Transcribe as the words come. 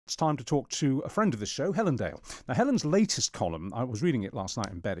it's time to talk to a friend of the show, Helen Dale. Now, Helen's latest column, I was reading it last night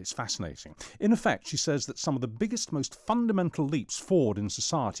in bed, it's fascinating. In effect, she says that some of the biggest, most fundamental leaps forward in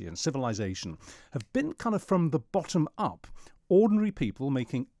society and civilization have been kind of from the bottom up. Ordinary people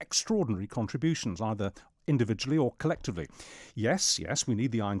making extraordinary contributions, either individually or collectively. Yes, we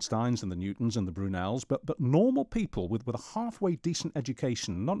need the Einsteins and the Newtons and the Brunels, but normal people with a halfway decent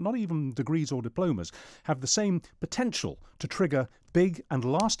education, not even degrees or diplomas, have the same potential to trigger big and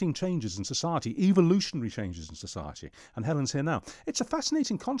lasting changes in society, evolutionary changes in society. And Helen's here now. It's a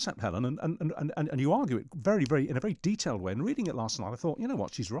fascinating concept, Helen, and you argue it very, very in a very detailed way. And reading it last night, I thought, you know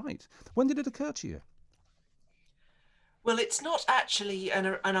what, she's right. When did it occur to you? Well, it's not actually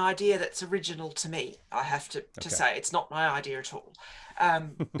an idea that's original to me, I have to say. It's not my idea at all.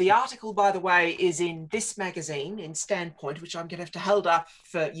 The article, by the way, is in this magazine, in Standpoint, which I'm going to have to hold up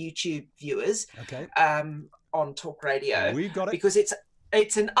for YouTube viewers on talkRADIO. We've got it. Because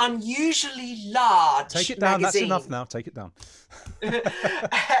it's an unusually large Take it down. magazine. That's enough now. Take it down.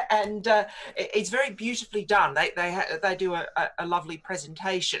 And it's very beautifully done. They do a lovely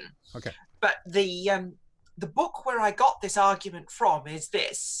presentation. Okay. But the book where I got this argument from is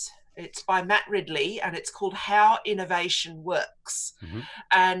this. It's by Matt Ridley, and it's called How Innovation Works. Mm-hmm.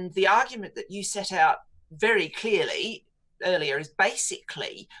 And the argument that you set out very clearly earlier is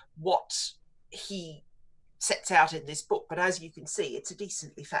basically what he sets out in this book. But as you can see, it's a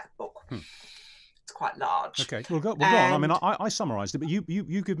decently fat book. It's quite large. Okay, we'll go on. I mean, I summarised it, but you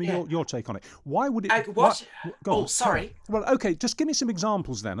give me your take on it. Why would it? What? Go on. Sorry. Well, okay, just give me some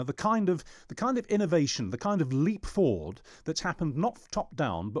examples then of the kind of innovation, the kind of leap forward that's happened not top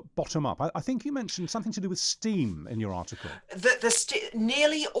down but bottom up. I think you mentioned something to do with steam in your article.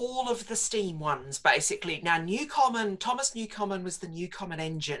 Nearly all of the steam ones, basically. Now, Thomas Newcomen was the Newcomen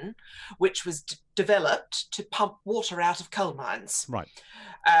engine, which was developed to pump water out of coal mines. Right.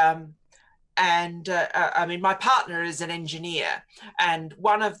 And I mean, my partner is an engineer, and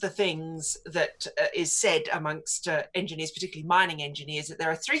one of the things that is said amongst engineers, particularly mining engineers, that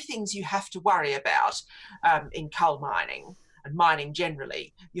there are three things you have to worry about in coal mining and mining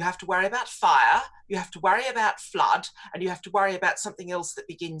generally. You have to worry about fire, you have to worry about flood, and you have to worry about something else that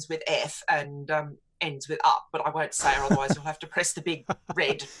begins with F and ends with up, but I won't say, or otherwise you'll have to press the big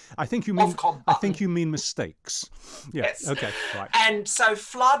red I think you mean mistakes. Yes. Okay, right. And so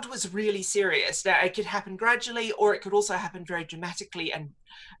flood was really serious. Now, it could happen gradually, or it could also happen very dramatically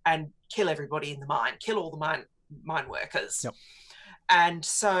and kill everybody in the mine, kill all the mine workers. Yep. And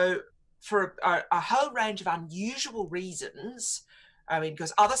so for a whole range of unusual reasons, I mean,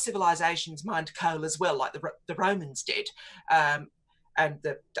 because other civilizations mined coal as well, like the Romans did, and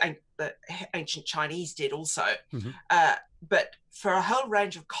the ancient Chinese did also. Mm-hmm. But for a whole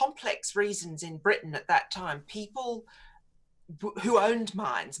range of complex reasons in Britain at that time, people who owned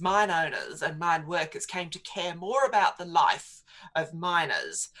mines, mine owners and mine workers, came to care more about the life of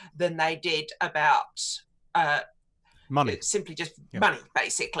miners than they did about money. Simply just money,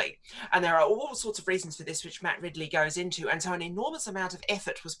 basically. And there are all sorts of reasons for this, which Matt Ridley goes into. And so an enormous amount of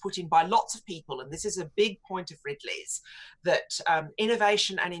effort was put in by lots of people. And this is a big point of Ridley's, that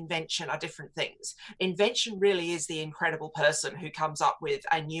innovation and invention are different things. Invention really is the incredible person who comes up with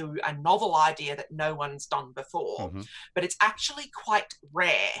a new and novel idea that no one's done before. Mm-hmm. But it's actually quite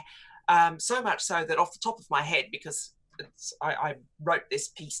rare. So much so that off the top of my head, because I wrote this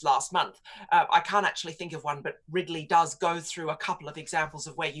piece last month, I can't actually think of one, but Ridley does go through a couple of examples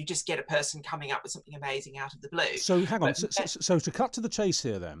of where you just get a person coming up with something amazing out of the blue. So hang on, so to cut to the chase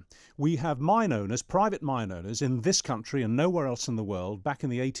here then, we have mine owners, private mine owners in this country and nowhere else in the world back in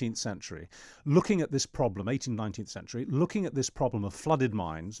the 18th century, looking at this problem, 18th, 19th century, looking at this problem of flooded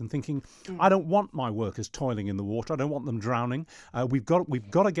mines and thinking, I don't want my workers toiling in the water, I don't want them drowning, we've got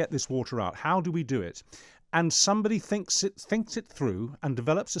to get this water out. How do we do it? And somebody thinks it through and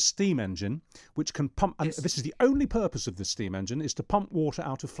develops a steam engine which can pump. And this is the only purpose of this steam engine, is to pump water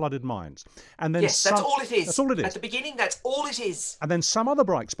out of flooded mines. And then that's all it is. That's all it is. At the beginning, that's all it is. And then some other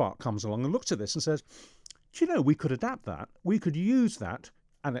bright spark comes along and looks at this and says, "Do you know, we could adapt that. We could use that,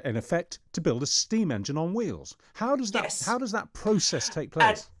 and in effect, to build a steam engine on wheels." How does that process take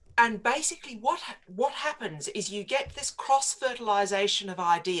place? And basically what happens is you get this cross-fertilization of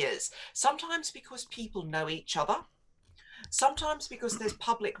ideas, sometimes because people know each other, sometimes because there's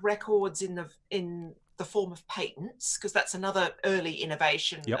public records in the form of patents, because that's another early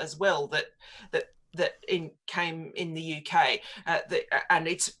innovation as well that came in the UK, and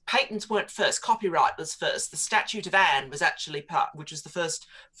its patents weren't first, copyright was first. The Statute of Anne was actually which was the first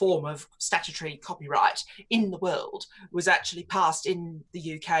form of statutory copyright in the world, was actually passed in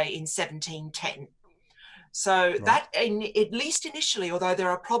the UK in 1710. So Right. that, at least initially, although there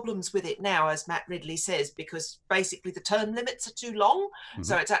are problems with it now, as Matt Ridley says, because basically the term limits are too long.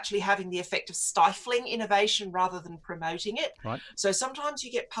 So it's actually having the effect of stifling innovation rather than promoting it. Right. So sometimes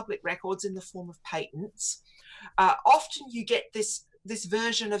you get public records in the form of patents. Often you get this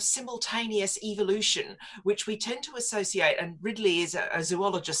version of simultaneous evolution, which we tend to associate, and Ridley is a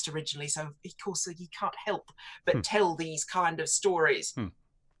zoologist originally, so of course he can't help but tell these kind of stories.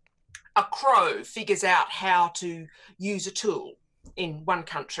 A crow figures out how to use a tool in one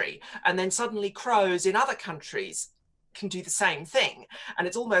country, and then suddenly crows in other countries can do the same thing, and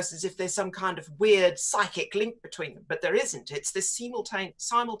it's almost as if there's some kind of weird psychic link between them, but there isn't. It's this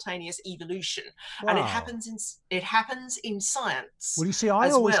simultaneous evolution. Wow. And it happens in science. Well, you see,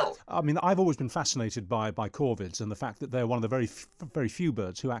 I've always been fascinated by corvids and the fact that they're one of the very few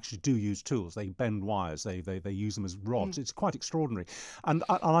birds who actually do use tools. They bend wires. They use them as rods. It's quite extraordinary. And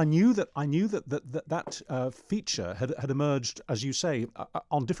I knew that feature had emerged, as you say,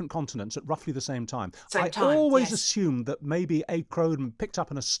 on different continents at roughly the same time. I always assumed that maybe a crow had been picked up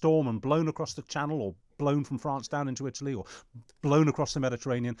in a storm and blown across the Channel, or blown from France down into Italy, or blown across the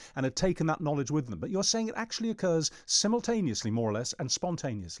Mediterranean, and had taken that knowledge with them. But you're saying it actually occurs simultaneously, more or less, and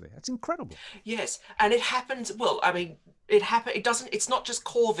spontaneously. That's incredible. Yes, and it happens. Well, I mean, it doesn't. It's not just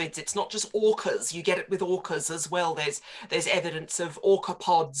corvids. It's not just orcas. You get it with orcas as well. There's evidence of orca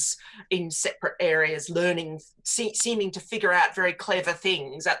pods in separate areas learning, seeming to figure out very clever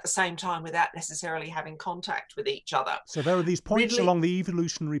things at the same time without necessarily having contact with each other. So there are these points along the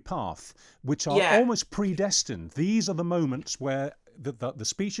evolutionary path which are almost predestined. These are the moments where the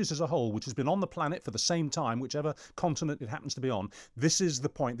species as a whole, which has been on the planet for the same time, whichever continent it happens to be on, this is the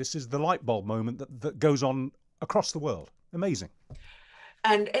point, this is the light bulb moment that goes on across the world. Amazing.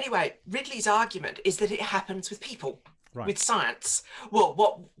 And anyway, Ridley's argument is that it happens with people, right, with science.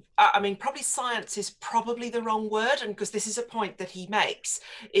 Well, probably science is probably the wrong word, and because this is a point that he makes,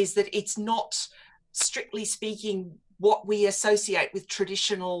 is that it's not, strictly speaking, what we associate with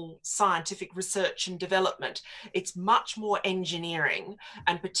traditional scientific research and development. It's much more engineering,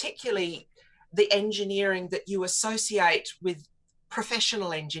 and particularly the engineering that you associate with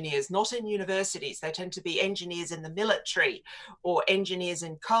professional engineers, not in universities. They tend to be engineers in the military, or engineers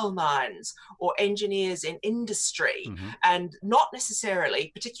in coal mines, or engineers in industry, and not necessarily,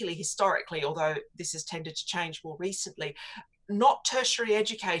 particularly historically, although this has tended to change more recently, not tertiary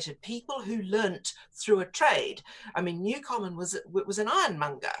educated, people who learnt through a trade. I mean, Newcomen was an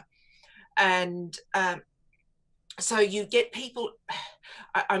ironmonger. And so you get people,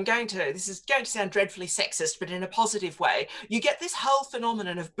 this is going to sound dreadfully sexist, but in a positive way, you get this whole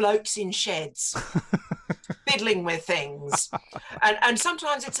phenomenon of blokes in sheds fiddling with things. And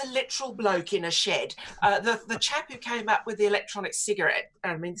sometimes it's a literal bloke in a shed. The chap who came up with the electronic cigarette,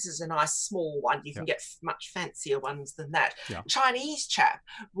 I mean, this is a nice small one. You can get much fancier ones than that. Chinese chap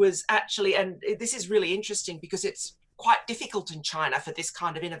was actually, and this is really interesting because it's quite difficult in China for this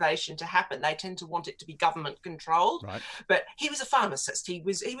kind of innovation to happen. They tend to want it to be government controlled. Right. But he was a pharmacist. He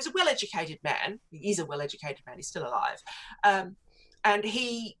was a well-educated man. He is a well-educated man. He's still alive. And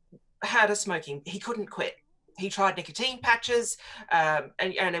he had a smoking. He couldn't quit. He tried nicotine patches, and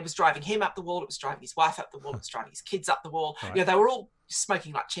it was driving him up the wall. It was driving his wife up the wall. It was driving his kids up the wall. Right. You know, they were all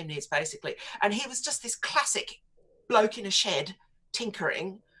smoking like chimneys, basically. And he was just this classic bloke in a shed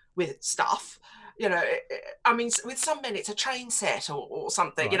tinkering with stuff. You know, I mean, with some men, it's a train set or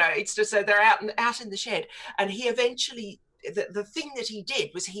something. Right. You know, it's just they're out in the shed. And he eventually, the thing that he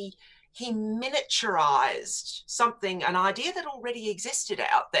did was he miniaturized something, an idea that already existed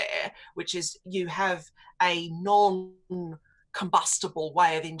out there, which is you have a non-combustible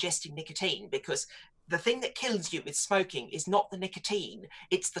way of ingesting nicotine, because the thing that kills you with smoking is not the nicotine,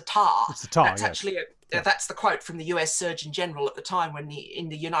 it's the tar. It's the tar. That's actually that's the quote from the US Surgeon General at the time when in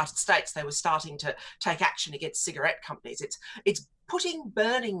the United States they were starting to take action against cigarette companies. It's putting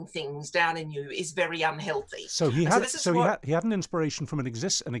burning things down in you is very unhealthy. So he had an inspiration from an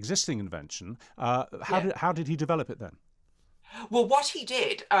existing invention. How did he develop it then? Well, what he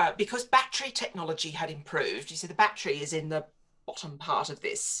did, because battery technology had improved, you see the battery is in the bottom part of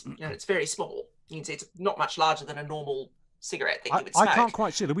this, you know, it's very small. You can see it's not much larger than a normal cigarette that you would smoke. I can't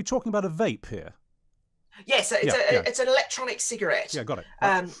quite see it. Are we talking about a vape here? Yes, it's an electronic cigarette. Yeah, got it.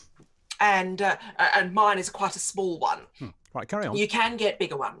 Right. And mine is quite a small one. Right, carry on. You can get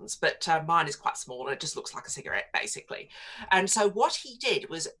bigger ones, but mine is quite small and it just looks like a cigarette, basically. And so what he did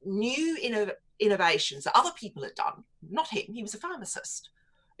was new innovations that other people had done, not him, he was a pharmacist.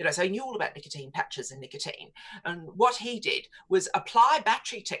 You know, so he knew all about nicotine patches and nicotine. And what he did was apply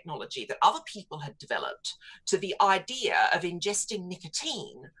battery technology that other people had developed to the idea of ingesting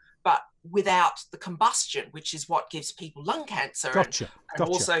nicotine but without the combustion, which is what gives people lung cancer Gotcha. and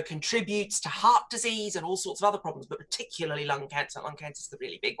also contributes to heart disease and all sorts of other problems, but particularly lung cancer. Lung cancer is the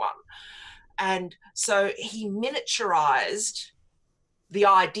really big one. And so he miniaturized the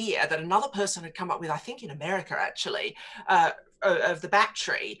idea that another person had come up with, I think in America actually, of the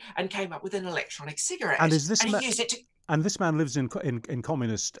battery, and came up with an electronic cigarette. And is this he used it to... And this man lives in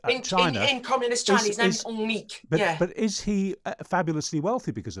communist China. In communist China, his name is Ongnik. But is he fabulously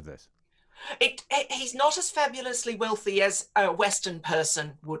wealthy because of this? He's not as fabulously wealthy as a Western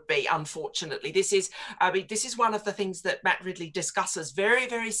person would be, unfortunately. This is one of the things that Matt Ridley discusses very,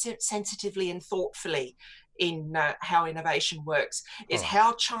 very sensitively and thoughtfully in How Innovation Works, is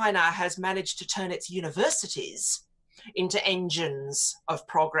how China has managed to turn its universities into engines of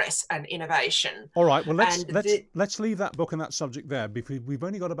progress and innovation. All right, well, let's leave that book and that subject there, because we've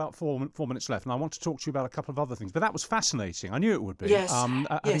only got about 4 minutes left, and I want to talk to you about a couple of other things. But that was fascinating. I knew it would be. Yes.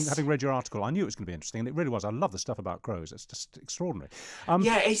 Having read your article, I knew it was going to be interesting, and it really was. I love the stuff about crows. It's just extraordinary.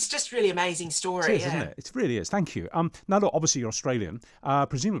 It's just really amazing story. It is, isn't it? It really is. Thank you. Now, look, obviously you're Australian.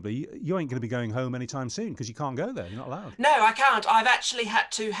 Presumably you ain't going to be going home anytime soon, because you can't go there. You're not allowed. No, I can't. I've actually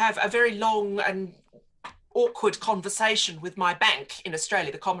had to have a very long and awkward conversation with my bank in Australia,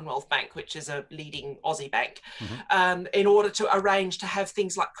 the Commonwealth Bank, which is a leading Aussie bank, in order to arrange to have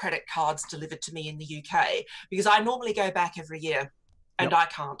things like credit cards delivered to me in the UK, because I normally go back every year and I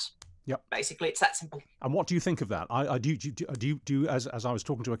can't. Yep. Basically, it's that simple. And what do you think of that? Do you as I was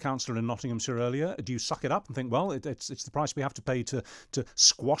talking to a councillor in Nottinghamshire earlier, do you suck it up and think, well, it's the price we have to pay to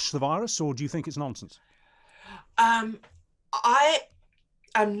squash the virus, or do you think it's nonsense? I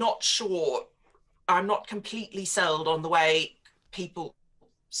am not sure. I'm not completely sold on the way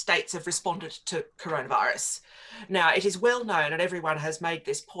states have responded to coronavirus. Now, it is well known, and everyone has made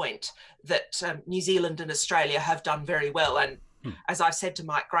this point, that New Zealand and Australia have done very well. And as I've said to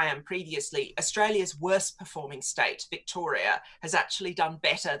Mike Graham previously, Australia's worst performing state, Victoria, has actually done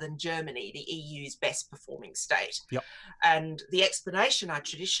better than Germany, the EU's best performing state. Yep. And the explanation I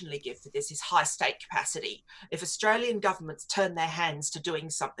traditionally give for this is high state capacity. If Australian governments turn their hands to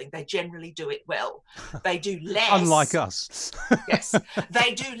doing something, they generally do it well. They do less. Unlike us. Yes.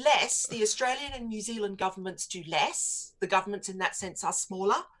 They do less. The Australian and New Zealand governments do less. The governments in that sense are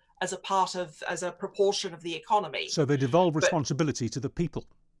smaller as a proportion of the economy. So they devolve responsibility to the people.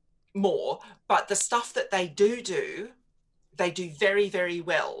 More, but the stuff that they do, they do very, very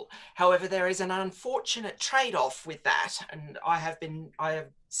well. However, there is an unfortunate trade-off with that, and I have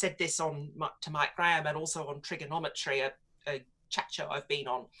said this to Mike Graham and also on Trigonometry, a chat show I've been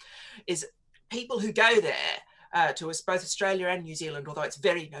on, is people who go there to both Australia and New Zealand, although it's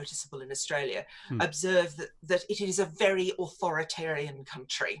very noticeable in Australia, observe that it is a very authoritarian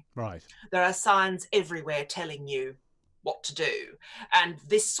country. Right. There are signs everywhere telling you what to do. And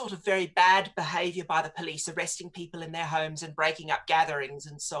this sort of very bad behaviour by the police, arresting people in their homes and breaking up gatherings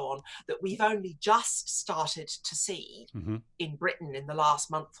and so on, that we've only just started to see in Britain in the last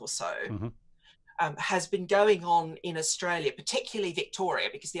month or so, has been going on in Australia, particularly Victoria,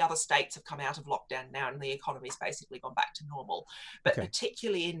 because the other states have come out of lockdown now and the economy's basically gone back to normal. But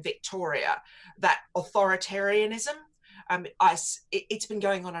particularly in Victoria, that authoritarianism, it's been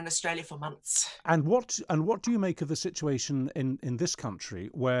going on in Australia for months. And what do you make of the situation in this country,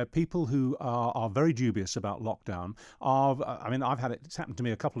 where people who are very dubious about lockdown are? I mean, it's happened to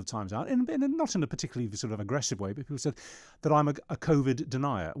me a couple of times out, not in a particularly sort of aggressive way, but people said that I'm a COVID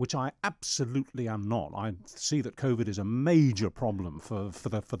denier, which I absolutely am not. I see that COVID is a major problem for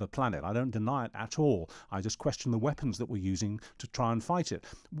the planet. I don't deny it at all. I just question the weapons that we're using to try and fight it.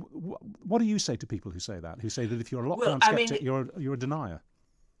 What do you say to people who say that? Who say that if you're a lockdown skeptic, you're a denier?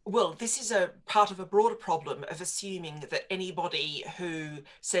 Well, this is a part of a broader problem of assuming that anybody who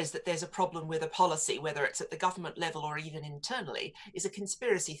says that there's a problem with a policy, whether it's at the government level or even internally, is a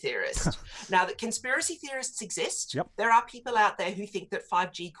conspiracy theorist. Now, that conspiracy theorists exist. Yep. There are people out there who think that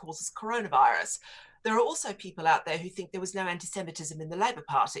 5G causes coronavirus. There are also people out there who think there was no anti-Semitism in the Labour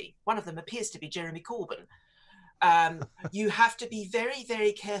Party. One of them appears to be Jeremy Corbyn. You have to be very,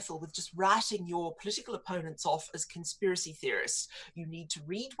 very careful with just writing your political opponents off as conspiracy theorists. You need to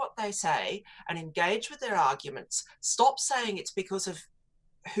read what they say and engage with their arguments. Stop saying it's because of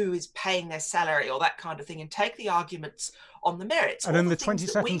who is paying their salary or that kind of thing, and take the arguments on the merits. And in the 20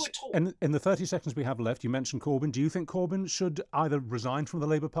 seconds, in the 30 seconds we have left, you mentioned Corbyn. Do you think Corbyn should either resign from the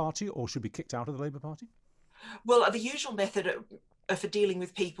Labour Party or should be kicked out of the Labour Party? Well, the usual method for dealing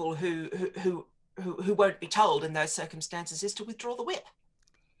with people who won't be told in those circumstances is to withdraw the whip.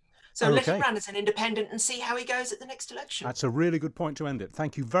 So let him run as an independent and see how he goes at the next election. That's a really good point to end it.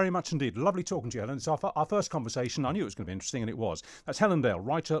 Thank you very much indeed. Lovely talking to you, Helen. It's our first conversation. I knew it was going to be interesting, and it was. That's Helen Dale,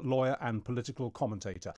 writer, lawyer and political commentator.